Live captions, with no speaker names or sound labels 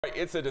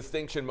It's a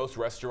distinction most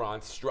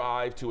restaurants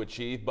strive to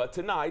achieve, but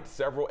tonight,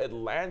 several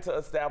Atlanta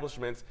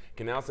establishments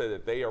can now say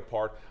that they are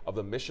part of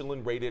the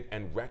Michelin-rated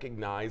and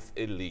recognized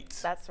elite.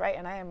 That's right,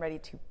 and I am ready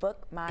to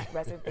book my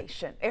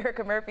reservation.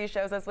 Erica Murphy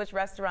shows us which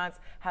restaurants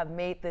have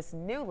made this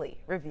newly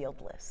revealed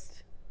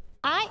list.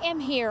 I am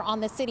here on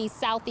the city's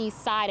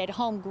southeast side at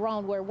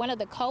Homegrown, where one of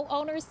the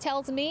co-owners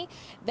tells me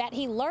that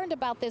he learned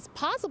about this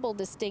possible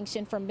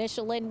distinction from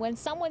Michelin when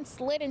someone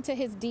slid into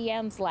his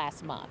DMs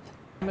last month.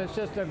 It's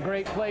just a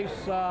great place.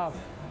 It's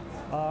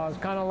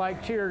kind of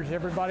like Cheers.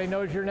 Everybody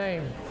knows your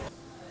name.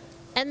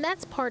 And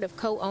that's part of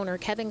co-owner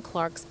Kevin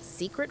Clark's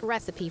secret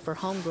recipe for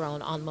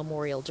Homegrown on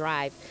Memorial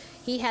Drive.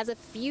 He has a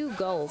few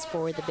goals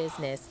for the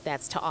business.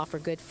 That's to offer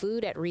good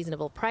food at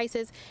reasonable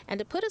prices and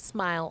to put a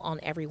smile on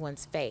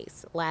everyone's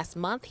face. Last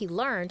month, he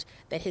learned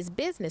that his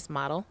business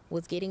model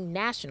was getting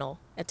national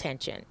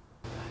attention.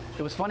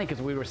 It was funny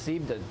because we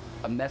received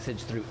a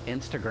message through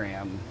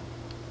Instagram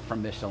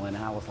from Michelin,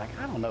 and I was like,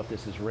 I don't know if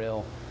this is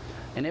real.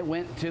 And it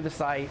went to the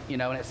site,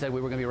 and it said we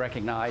were going to be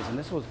recognized, and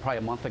this was probably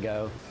a month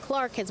ago.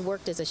 Clark has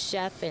worked as a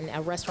chef and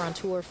a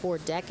restaurateur for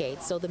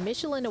decades, so the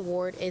Michelin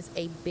Award is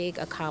a big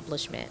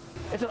accomplishment.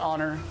 It's an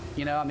honor,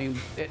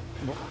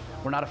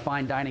 we're not a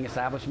fine dining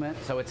establishment,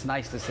 so it's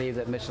nice to see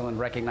that Michelin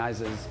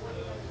recognizes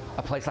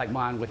a place like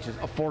mine, which is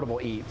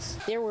affordable eats.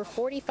 There were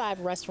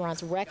 45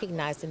 restaurants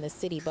recognized in the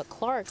city, but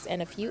Clark's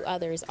and a few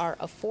others are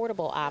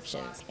affordable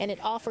options, and it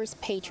offers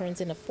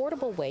patrons an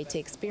affordable way to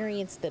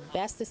experience the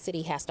best the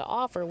city has to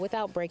offer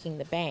without breaking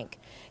the bank.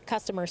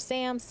 Customer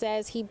Sam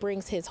says he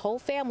brings his whole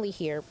family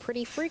here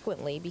pretty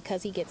frequently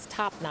because he gets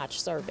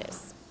top-notch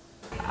service.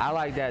 I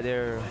like that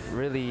they're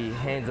really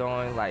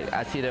hands-on. Like,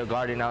 I see their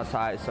garden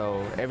outside,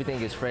 so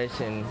everything is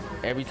fresh, and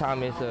every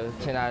time it's a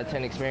 10 out of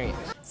 10 experience.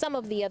 Some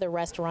of the other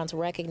restaurants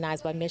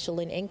recognized by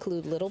Michelin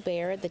include Little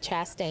Bear, The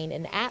Chastain,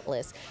 and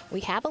Atlas.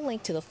 We have a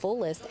link to the full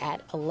list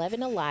at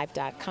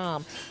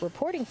 11alive.com.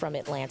 Reporting from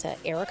Atlanta,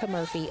 Erica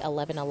Murphy,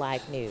 11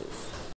 Alive News.